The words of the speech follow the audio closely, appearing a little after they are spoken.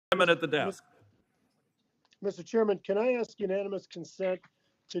Amendment at the desk. Mr. Chairman, can I ask unanimous consent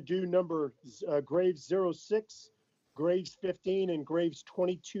to do number Graves 06, Graves 15, and Graves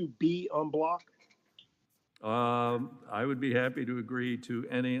 22B en bloc? I would be happy to agree to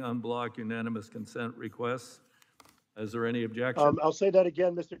any unblock unanimous consent requests. Is there any objection? I'll say that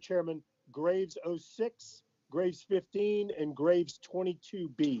again, Mr. Chairman. Graves 06, Graves 15, and Graves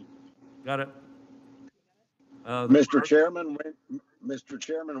 22B. Got it. Mr. Chairman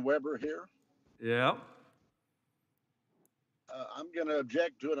Weber here. Yeah. I'm going to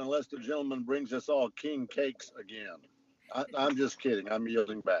object to it unless the gentleman brings us all king cakes again. I'm just kidding. I'm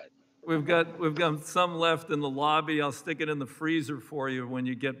yielding back. We've got some left in the lobby. I'll stick it in the freezer for you when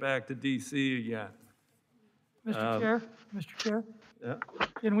you get back to DC again. Mr. Chair, Yeah.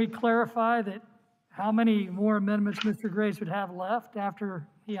 can we clarify that how many more amendments Mr. Graves would have left after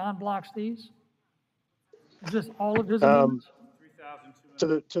he unblocks these? Is this all of his amendments? To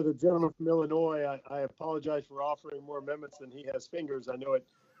the gentleman from Illinois, I apologize for offering more amendments than he has fingers. I know it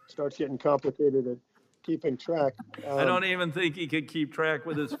starts getting complicated at keeping track. I don't even think he could keep track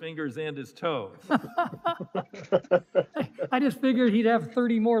with his fingers and his toes. I just figured he'd have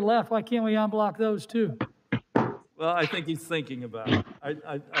 30 more left. Why can't we unblock those too? Well, I think he's thinking about it.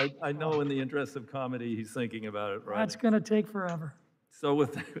 I know in the interest of comedy, he's thinking about it, right? That's going to take forever. So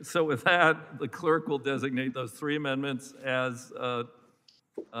with that, the clerk will designate those three amendments as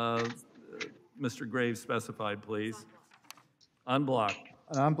Mr. Graves specified, please. Unblock.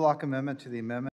 An unblock amendment to the amendment